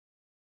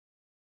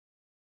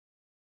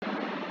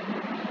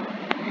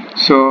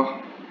So,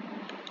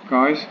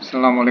 guys,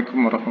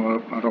 Assalamualaikum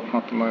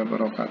warahmatullahi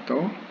wabarakatuh.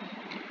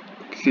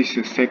 This is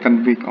the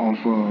second week of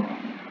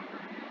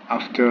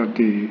after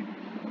the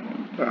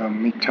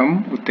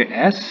midterm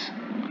UTS.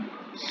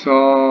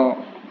 So,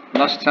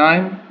 last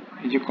time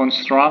you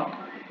construct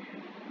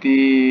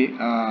the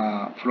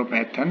flow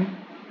pattern.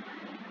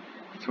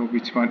 So,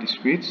 which one is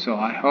which? So,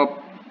 I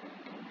hope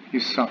you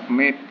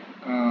submit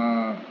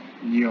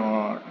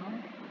your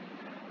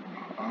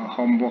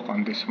homework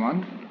on this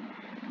one.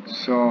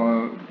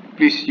 So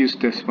please use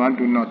this one.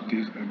 Do not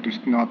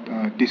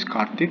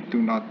discard it.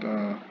 Do not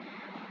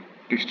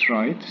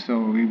destroy it.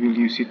 So we will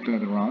use it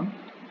later on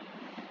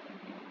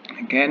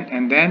again.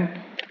 And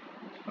then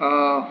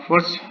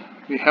first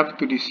we have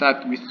to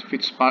decide which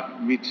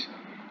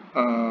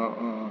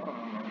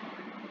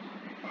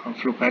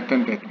flow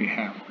pattern that we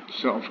have.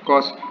 So of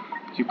course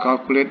you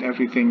calculate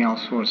everything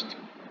else first,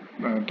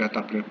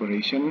 data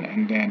preparation,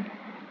 and then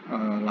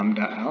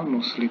lambda L,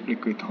 no slip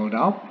liquid hold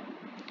up.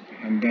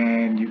 And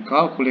then you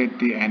calculate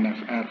the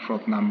NFR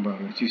float number,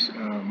 which is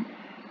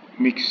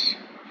mix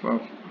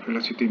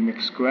velocity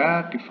mix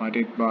square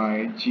divided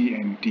by G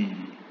and D.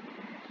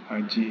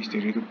 G is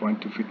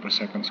 32.2 feet per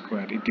second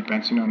squared. It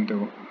depends on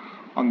the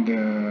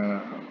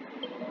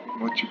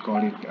what you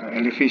call it,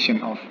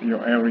 elevation of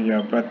your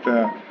area. But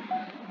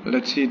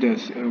let's see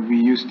this. We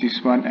use this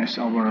one as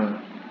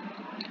our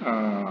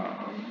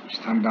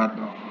standard.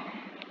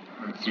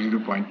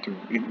 32.2.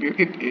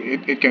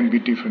 It can be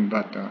different,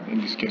 but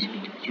in this case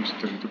we choose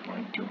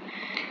 32.2,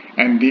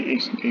 and D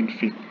is in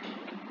feet.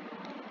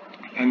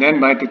 And then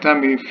by the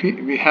time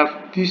we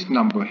have this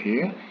number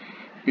here,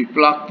 we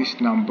plug this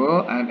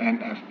number and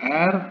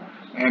NFR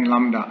and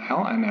lambda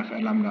L,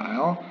 NFR lambda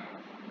L,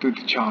 to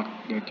the chart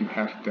that you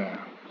have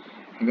there.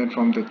 And then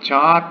from the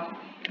chart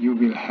you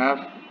will have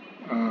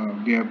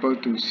be able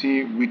to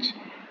see which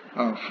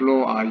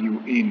flow are you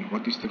in,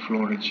 what is the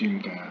flow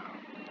regime there.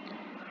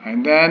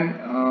 And then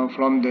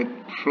from the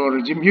flow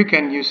regime you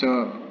can use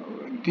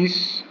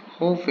this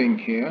whole thing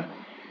here.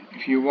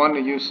 If you want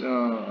to use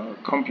a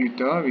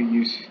computer, we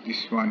use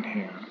this one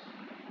here.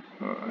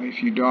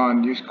 If you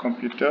don't use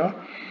computer,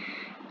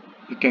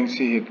 you can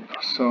see it.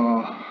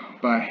 So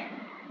by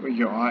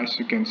your eyes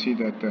you can see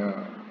that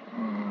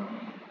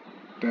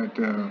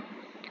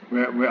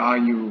where are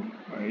you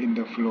in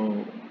the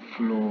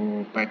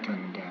flow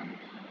pattern then.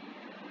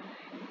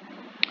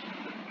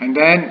 And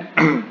then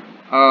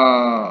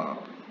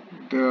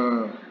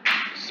the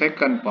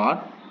second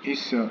part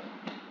is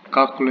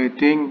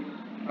calculating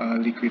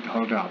liquid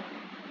hold up.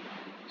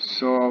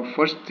 So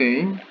first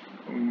thing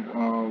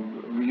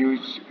you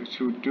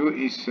should do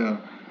is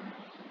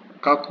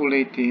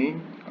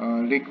calculating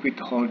liquid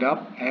hold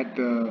up at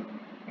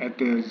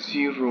the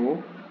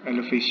zero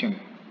elevation.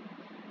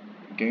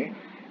 Okay,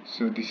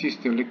 so this is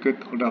the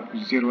liquid hold up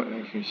zero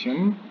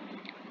elevation.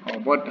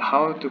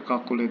 How to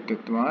calculate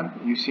that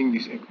one? Using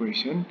this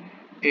equation,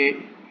 A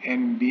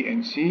and B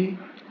and C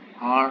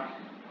are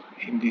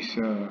in this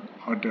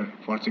order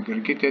for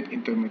segregated,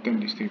 intermittent,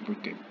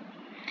 distributed.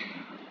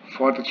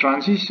 For the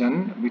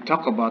transition, we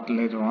talk about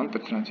later on the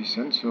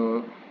transition.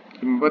 So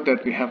remember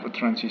that we have a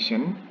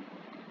transition.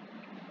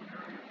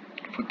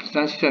 For the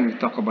transition, we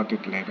talk about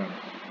it later.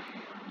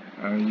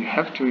 You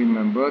have to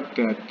remember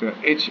that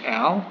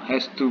HL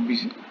has to be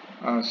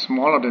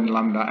smaller than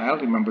lambda L.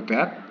 Remember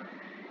that.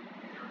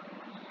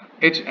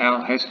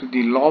 HL has to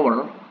be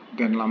lower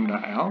than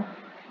lambda L.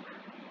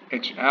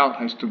 HL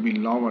has to be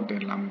lower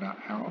than lambda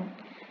L.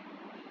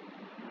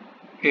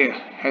 It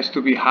has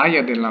to be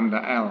higher than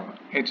lambda L.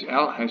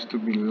 HL has to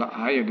be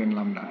higher than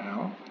lambda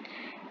L.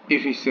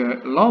 If it's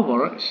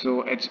lower,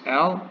 so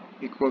HL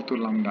equal to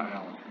lambda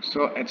L.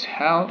 So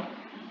HL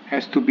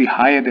has to be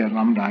higher than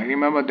lambda.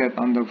 Remember that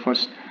on the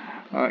first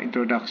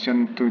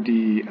introduction to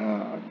the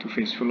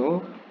two-phase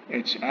flow,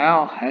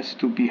 HL has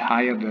to be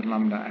higher than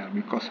lambda L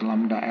because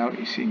lambda L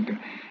is in the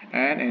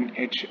end and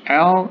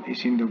HL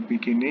is in the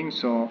beginning.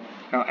 So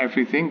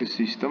everything, the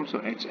system, so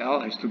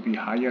HL has to be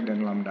higher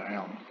than lambda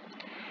L.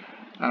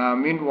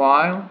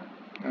 Meanwhile,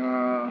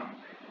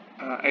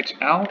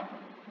 HL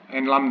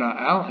and lambda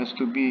L has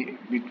to be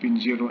between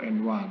 0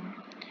 and 1.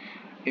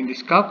 In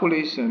this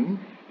calculation,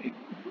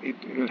 it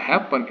will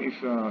happen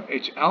if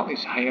HL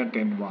is higher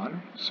than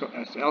 1, so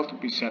SL to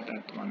be set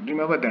at 1.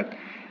 Remember that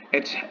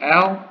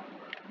HL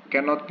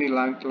cannot be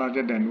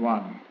larger than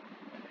 1.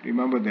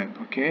 Remember that,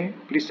 okay?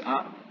 Please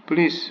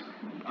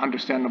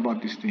understand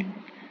about this thing,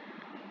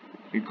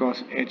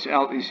 because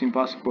HL is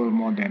impossible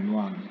more than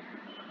 1.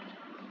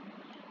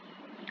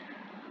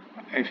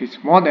 If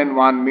it's more than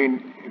 1,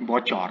 mean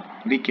bocor,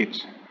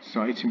 leakage,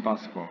 so it's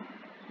impossible,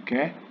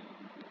 okay?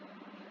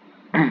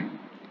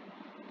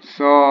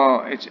 So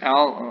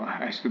HL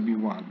has to be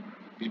 1,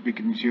 it's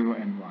between 0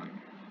 and 1.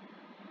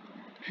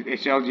 If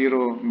HL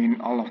 0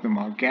 mean all of them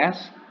are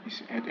gas,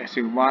 at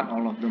HL 1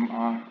 all of them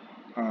are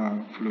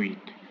fluid.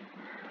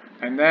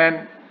 And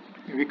then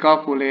we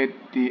calculate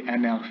the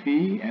NLV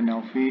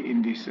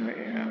in this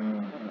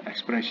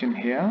expression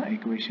here,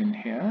 equation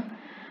here.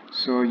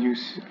 So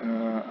use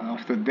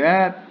after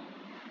that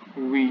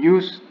we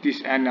use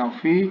this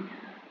NLV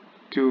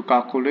to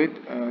calculate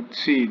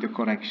C, the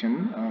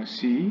correction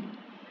C.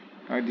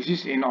 This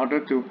is in order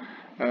to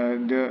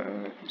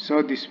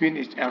so this spin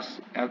is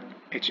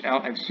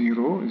HL at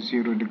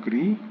 0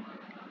 degree.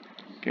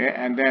 Okay,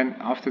 and then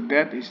after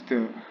that is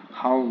the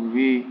how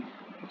we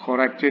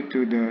correct it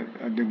to the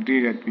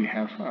degree that we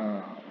have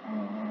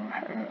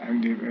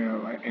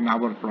in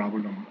our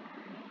problem,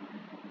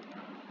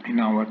 in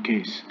our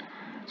case.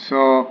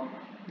 So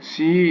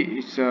C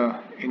is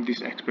in this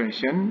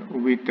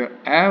expression with the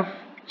F,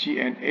 G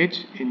and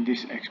H in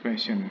this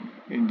expression,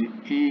 in the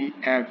E,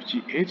 F,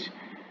 G, H.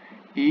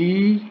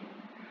 E,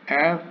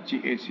 F,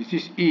 G, H. This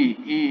is E.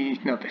 E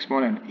is not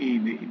exponent. E,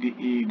 the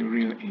E, the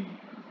real E.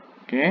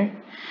 Okay.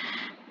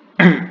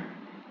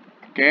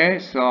 Okay.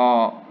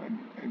 So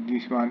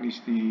this one is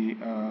the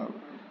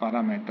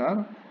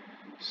parameter.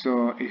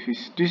 So if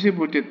it's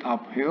distributed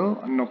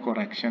uphill, no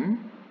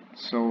correction.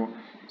 So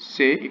if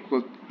C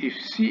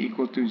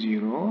equal to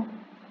 0,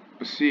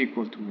 C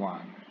equal to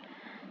 1.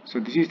 So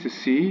this is the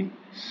C.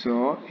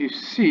 So if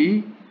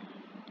C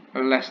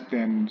less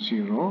than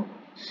 0,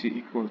 C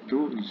equal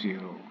to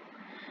 0.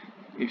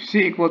 If C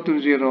equal to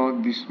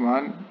 0, this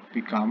one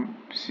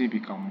C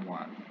become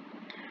 1.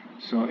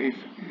 So if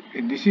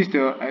this is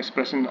the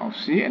expression of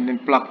C, and then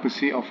plug the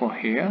C over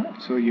here,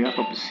 so you have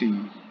a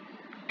C.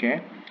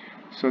 Okay.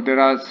 So there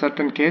are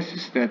certain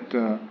cases that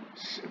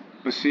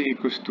C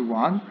equals to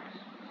 1.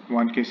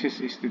 One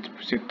cases is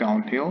distributed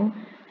downhill.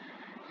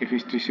 If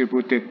it's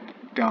distributed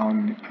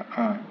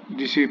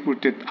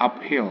distributed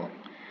uphill,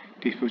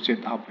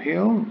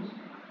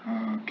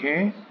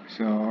 okay,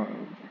 so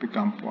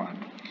become 1.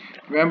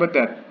 Remember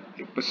that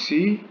if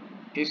C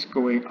is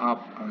going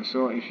up,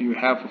 so if you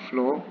have a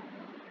flow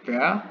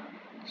there,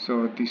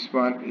 so this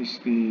one is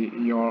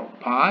your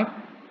pipe,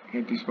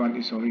 and this one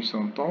is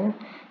horizontal,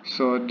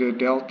 so the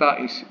delta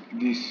is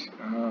this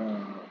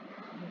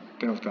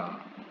delta.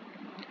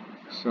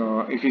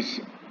 So if it's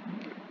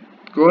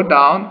go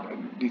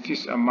down, this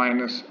is a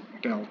minus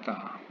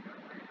delta.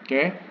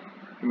 Okay,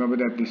 remember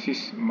that this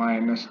is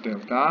minus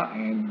delta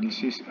and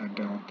this is a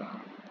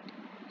delta.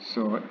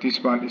 So this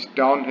one is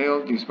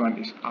downhill, this one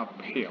is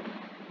uphill.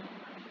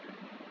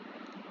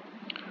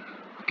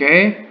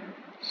 Okay,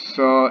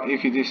 so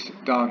if it is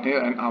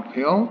downhill and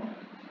uphill,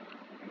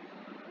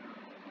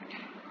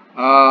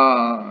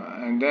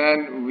 and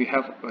then we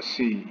have a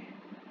C,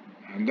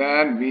 and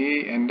then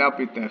we end up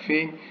with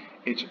having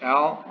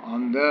HL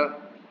on the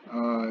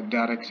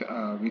direction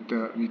with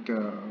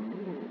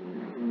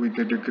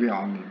the degree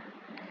only.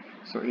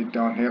 So it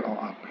downhill or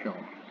uphill.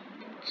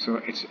 So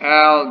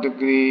HL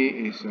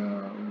degree is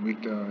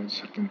with a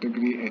certain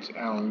degree,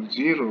 HL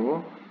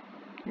 0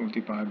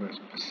 multiplied by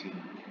C.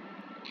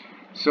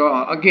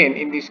 So again,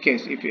 in this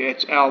case, if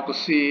HL per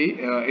C,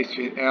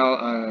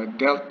 HL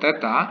delta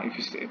theta, if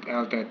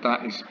HL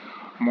theta is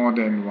more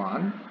than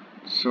 1,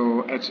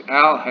 so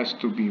HL has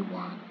to be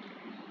 1.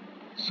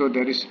 So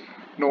there is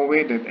no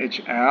way that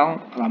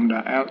HL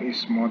lambda L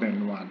is more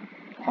than 1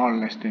 or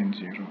less than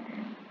 0.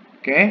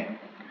 Okay.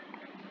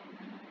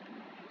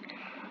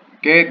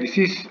 Okay, this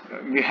is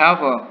we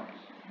have a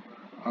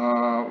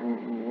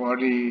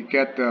already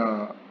get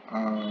the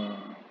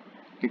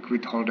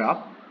liquid hold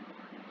up,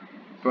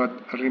 but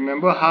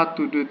remember how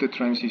to do the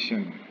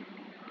transition.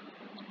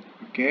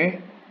 Okay,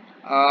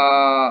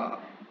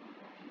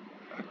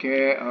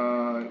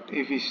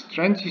 if it's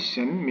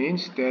transition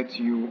means that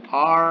you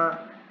are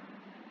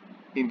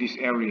in this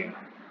area.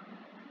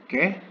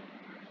 Okay,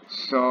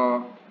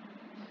 so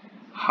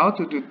how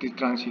to do the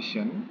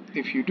transition?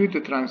 If you do the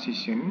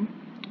transition,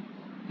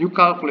 you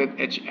calculate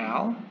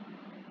HL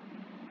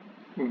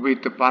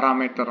with the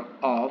parameter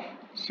of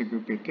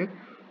segregated,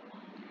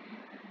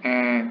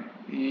 and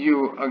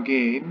you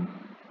again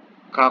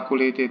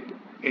calculated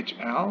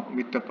HL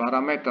with the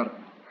parameter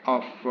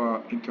of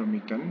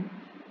intermittent,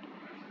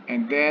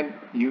 and then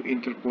you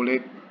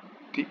interpolate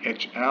the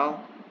HL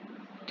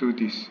to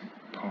this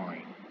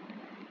point.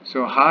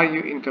 So how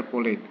you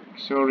interpolate?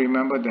 So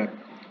remember that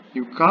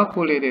you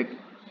calculated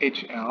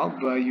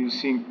HL by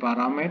using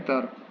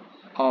parameter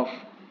of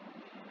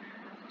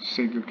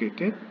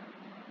segregated,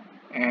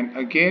 and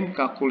again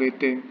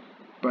calculating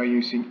by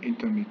using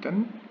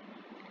intermittent.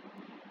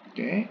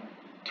 Okay,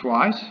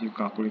 twice, you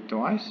calculate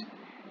twice,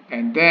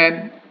 and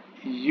then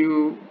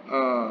you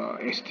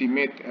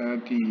estimate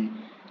the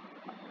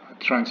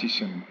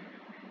transition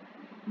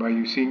by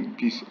using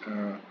this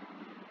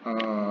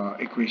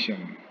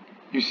equation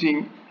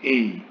using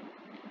A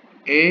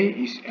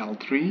is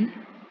L3.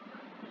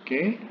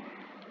 Okay,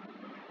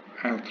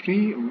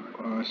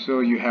 L3, so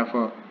you have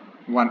a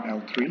 1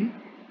 L3,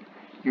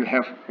 you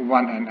have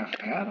 1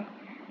 NFR,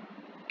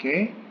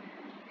 okay,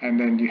 and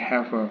then you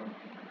have a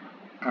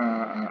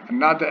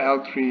another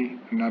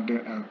L3, another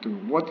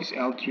L2. What is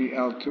L3?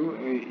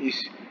 L2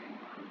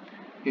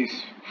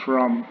 is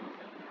from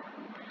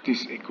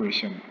this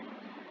equation.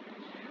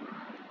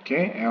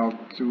 Okay,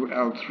 L2,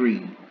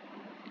 L3,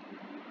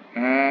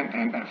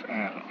 and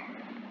NFR.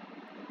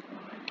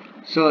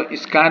 So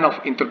it's kind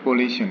of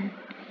interpolation.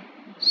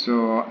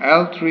 So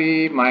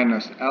L3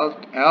 minus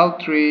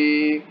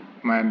L3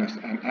 minus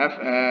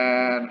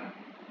NFR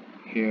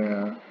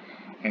here,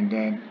 and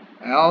then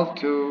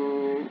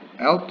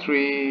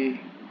L3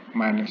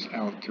 minus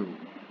L2.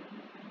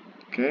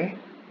 Okay,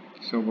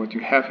 so what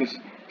you have is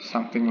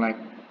something like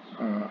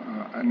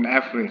an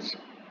average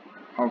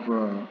of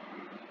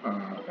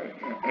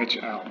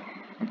HL.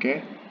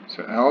 Okay,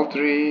 so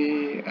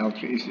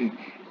L3 is it,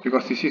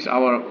 because this is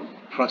our,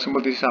 for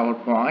example, this is our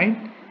point.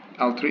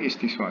 L3 is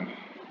this one,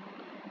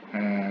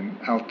 and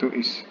L2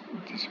 is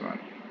this one.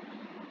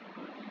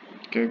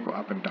 Okay, go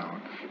up and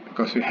down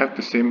because we have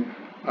the same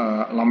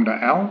lambda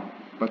L,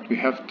 but we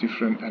have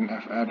different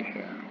NFR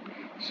here.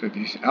 So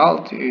this is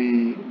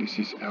L3, this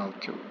is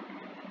L2.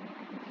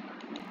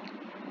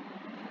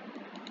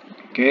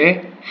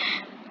 Okay,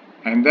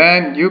 and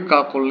then you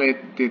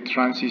calculate the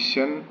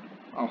transition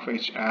of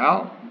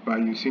HL by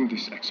using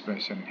this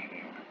expression here.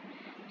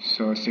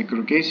 So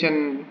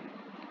segregation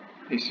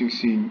is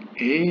using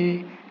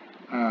A,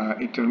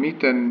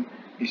 intermittent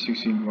is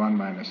using 1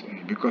 minus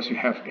A, because you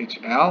have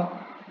HL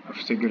of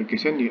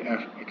segregation, you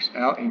have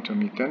XL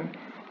intermittent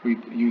with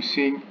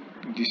using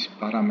this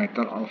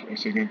parameter of a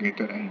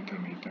segregated and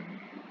intermittent.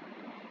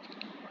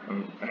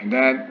 And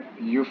then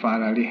you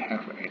finally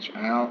have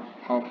HL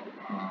of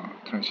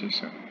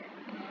transition.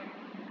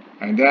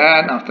 And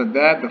then after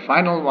that, the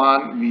final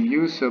one, we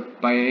use a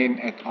Payne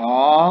et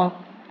al.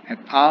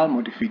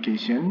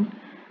 Modification.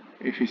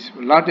 If it's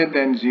larger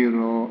than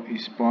 0,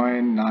 is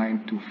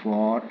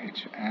 0.924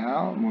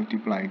 HL,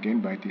 multiply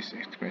again by this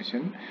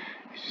expression.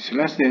 If it's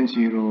less than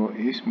 0,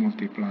 is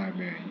multiplied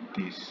by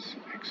this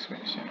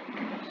expression.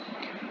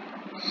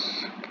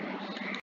 Okay.